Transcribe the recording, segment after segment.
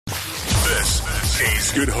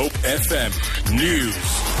Is Good Hope FM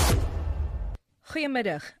News.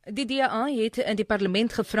 Goeiemiddag. Die DA het in die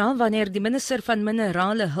parlement gevra wanneer die minister van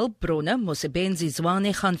Minerale Hulpbronne, Mosebenzi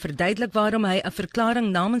Zwane, gaan verduidelik waarom hy 'n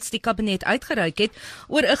verklaring namens die kabinet uitgereik het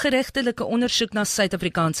oor 'n geregtelike ondersoek na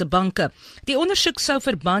Suid-Afrikaanse banke. Die ondersoek sou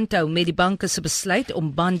verband hou met die banke se besluit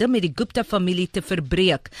om bande met die Gupta-familie te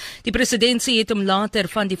verbreek. Die presidentsie het hom later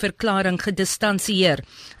van die verklaring gedistansieer.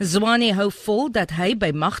 Zwane hou vol dat hy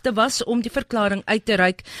by magte was om die verklaring uit te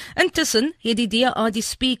reik. Intussen het die DA die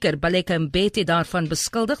speaker, Baleka Mbete, daarvan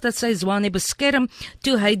beskuldig dat sy Zwane beskerm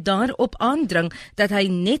toe hy daarop aandring dat hy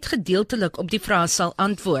net gedeeltelik op die vrae sal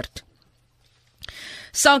antwoord.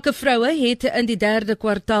 Sakevroue het in die derde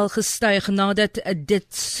kwartaal gestyg nadat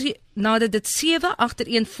dit 7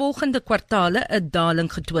 agtereenvolgende kwartale 'n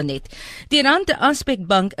daling getoon het. Die Rand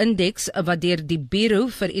Aspekbank Indeks, wat deur die Bureau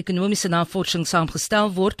vir Ekonomiese Navorsing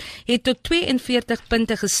saamgestel word, het tot 42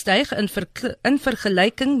 punte gestyg in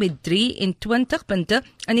vergelyking met 23 punte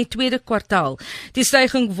in die tweede kwartaal. Die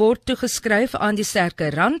styging word toegeskryf aan die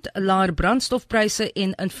sterker rand, laer brandstofpryse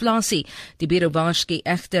en inflasie. Die Bureau waarsku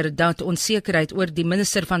egter dat onsekerheid oor die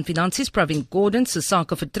minister van Finansies, Pravin Gordhan, se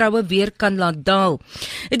sakevertroue weer kan laat daal.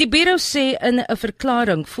 Die Bureau sê in 'n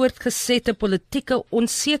verklaring voortgesette politieke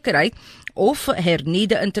onsekerheid of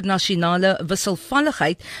hernieude internasionale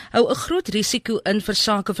wisselvalligheid hou 'n groot risiko in vir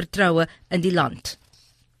sakevertroue in die land.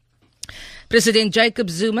 President Jacob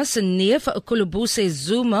Zuma se neef, Kolobuse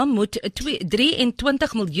Zuma, moet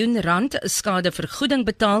 23 miljoen rand skadevergoeding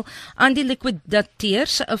betaal aan die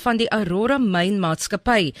likwidateurs van die Aurora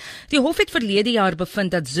mynmaatskappy. Die hof het verlede jaar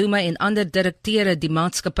bevind dat Zuma en ander direkteure die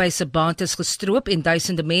maatskappy se bates gestroop en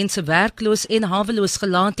duisende mense werkloos en haweloos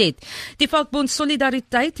gelaat het. Die vakbond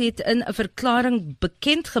Solidariteit het in 'n verklaring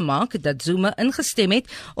bekend gemaak dat Zuma ingestem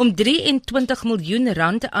het om 23 miljoen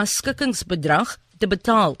rand as skikkingsbedrag te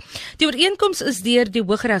betaal. Die ooreenkoms is deur die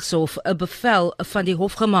Hooggeregshof 'n bevel van die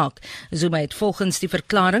hof gemaak. Zuma het volgens die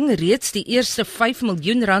verklaring reeds die eerste 5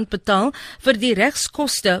 miljoen rand betaal vir die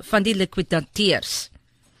regskoste van die likwidateurs.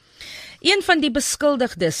 Een van die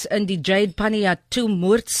beskuldigdes in die Jade Panayatu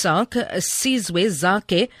moordsaak, Sizwe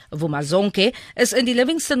Zake Vumazonke, is in die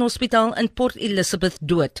Livingston Hospitaal in Port Elizabeth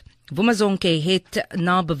dood. Vumazonke het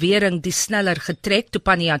na bewering die sneller getrek toe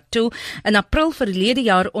Panayatu in April verlede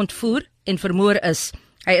jaar ontvoer en vermoor is.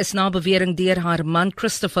 Hy is na bewering deur haar man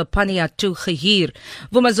Christopher Panayatu gehuur.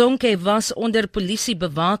 Vumazonke was onder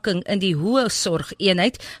polisiebewaking in die hoë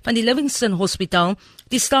sorgeenheid van die Livingston Hospitaal.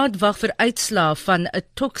 Die staat wag vir uitslae van 'n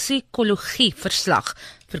toksikologie verslag.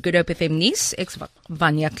 Vir Good Hope FM nuus, ek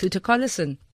Vanya Kluter-Collison.